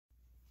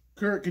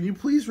Kurt, can you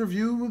please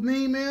review with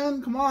me,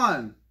 man? Come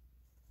on.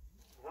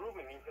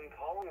 Reuben, you've been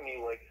calling me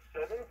like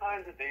 7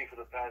 times a day for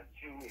the past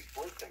 2 weeks.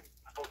 Listen,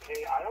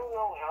 okay, I don't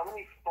know how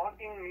many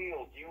fucking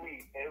meals you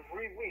eat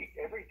every week,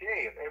 every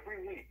day of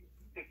every week.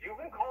 Because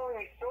you've been calling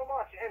me so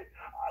much, and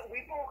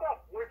we broke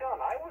up. We're done.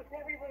 I was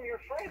never even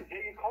your friend.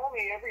 You call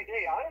me every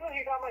day. I don't know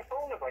you got my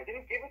phone number. I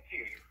didn't give it to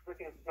you, you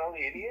freaking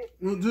smelly idiot.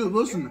 Well, dude,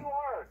 listen. Here you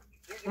are.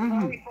 You're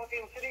probably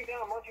fucking sitting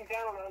down, munching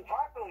down, and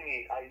talking to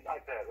me, I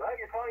bet, right?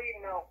 You're probably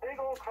eating a big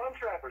old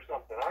crunchwrap or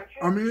something, aren't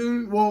you? I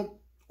mean, well,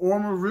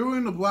 I'm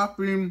reviewing the black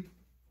bean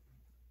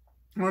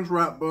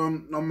crunchwrap, but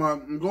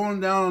I'm going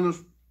down on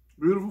this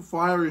beautiful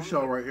fiery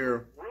shell right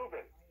here.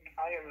 Reuben,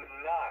 I am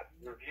not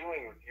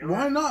reviewing with your...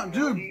 Why not,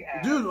 dude?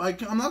 Dude, I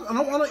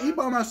don't want to eat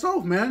by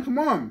myself, man. Come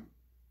on.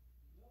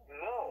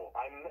 No,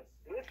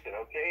 listen,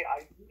 okay?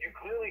 You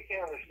clearly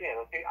can't understand,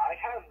 okay? I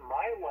have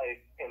my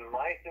life and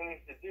my things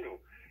to do.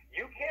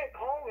 You can't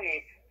call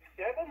me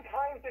 7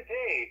 times a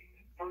day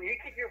for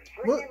each of your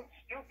freaking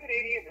stupid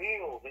idiot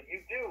meals that you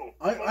do.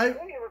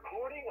 When you're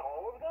recording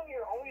all of them,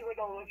 you're always like,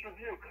 oh, let's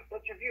review.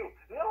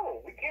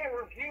 No, we can't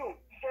review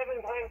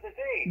 7 times a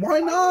day. Why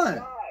not?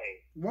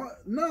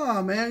 What?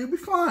 Nah, man, you'll be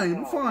fine.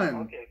 You'll be fine.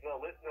 Okay,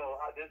 no, this is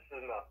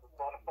enough.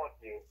 Fuck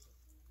you.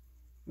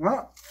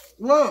 What?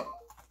 Look.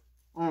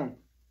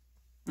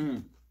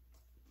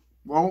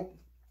 Well,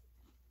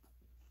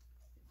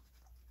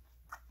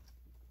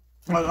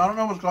 like, I don't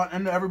know what's gotten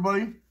into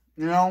everybody,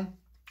 you know.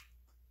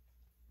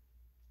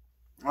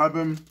 I've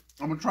been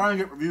trying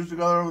to get reviews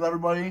together with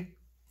everybody.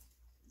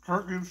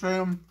 Kurt keeps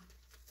saying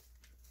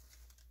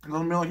it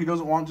doesn't mean like he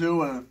doesn't want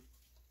to, and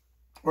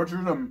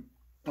Richard and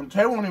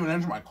Tay won't even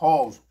answer my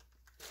calls.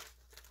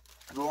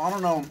 So I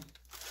don't know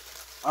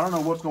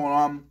what's going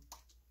on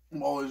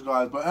with all these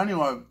guys. But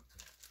anyway,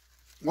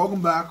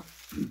 welcome back.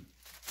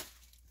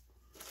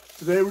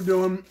 Today we're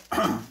doing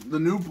the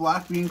new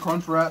Black Bean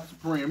Crunchwrap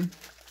Supreme.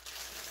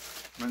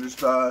 And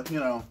just, you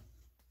know,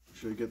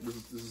 should get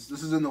this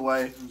is in the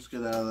way. Let's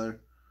get that out of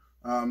there.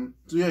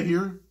 So yeah,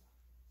 here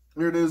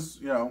it is.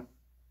 You know,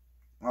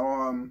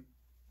 I'll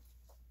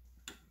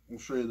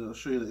show you the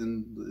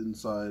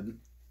inside.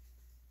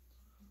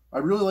 I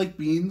really like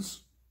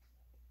beans.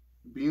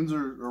 Beans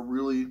are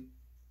really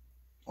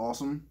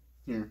awesome.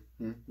 Here,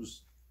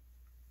 just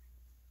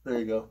there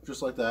you go,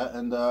 just like that.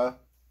 And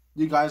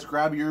you guys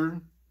grab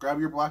your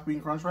Black Bean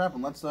Crunchwrap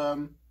and let's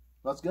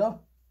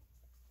go.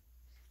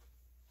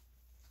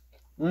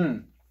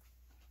 Oh,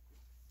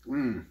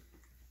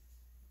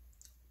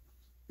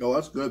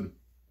 that's good.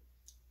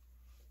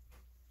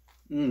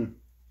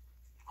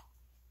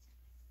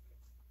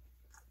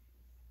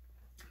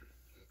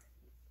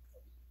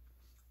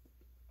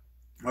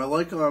 I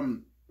like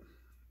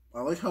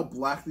how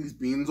black these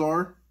beans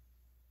are.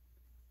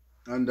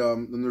 And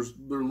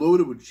they're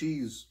loaded with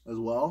cheese as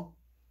well.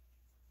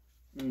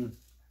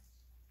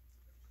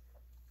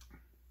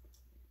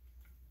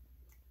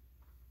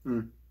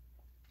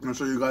 I'll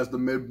show you guys the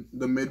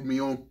mid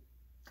meal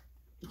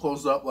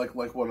close up like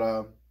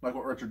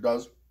what Richard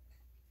does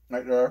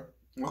right there.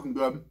 Looking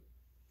good.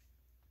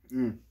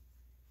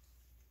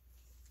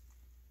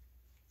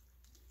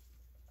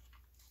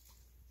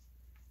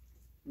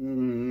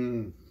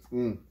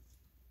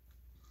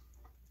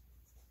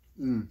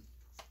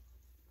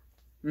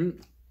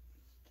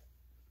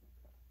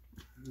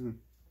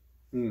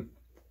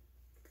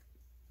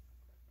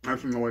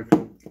 That's in the way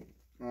too.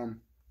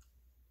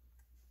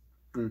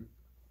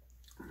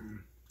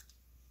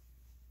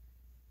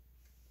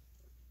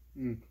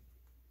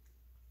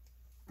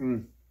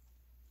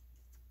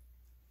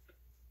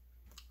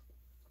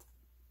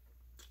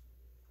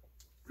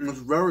 It's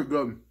very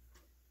good.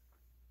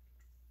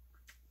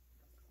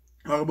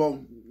 Talk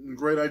about a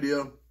great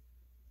idea,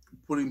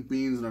 putting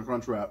beans in a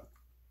Crunchwrap.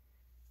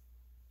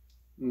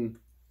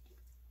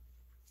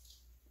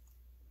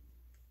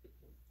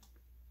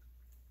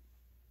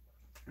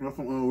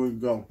 Definitely the way to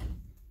go.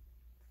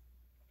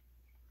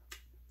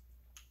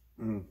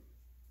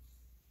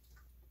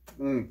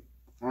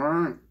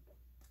 Alright.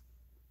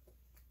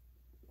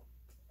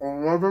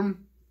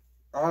 11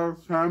 out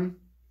of 10.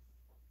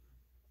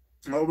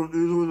 That was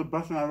easily the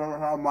best thing I've ever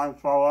had in my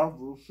entire life. It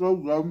was so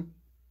good.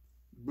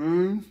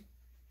 Beans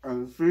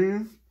and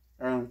cheese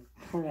and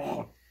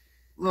all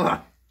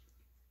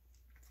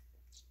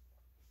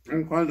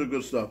kinds of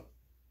good stuff.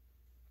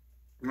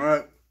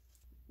 Alright.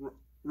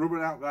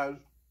 Reuben out, guys.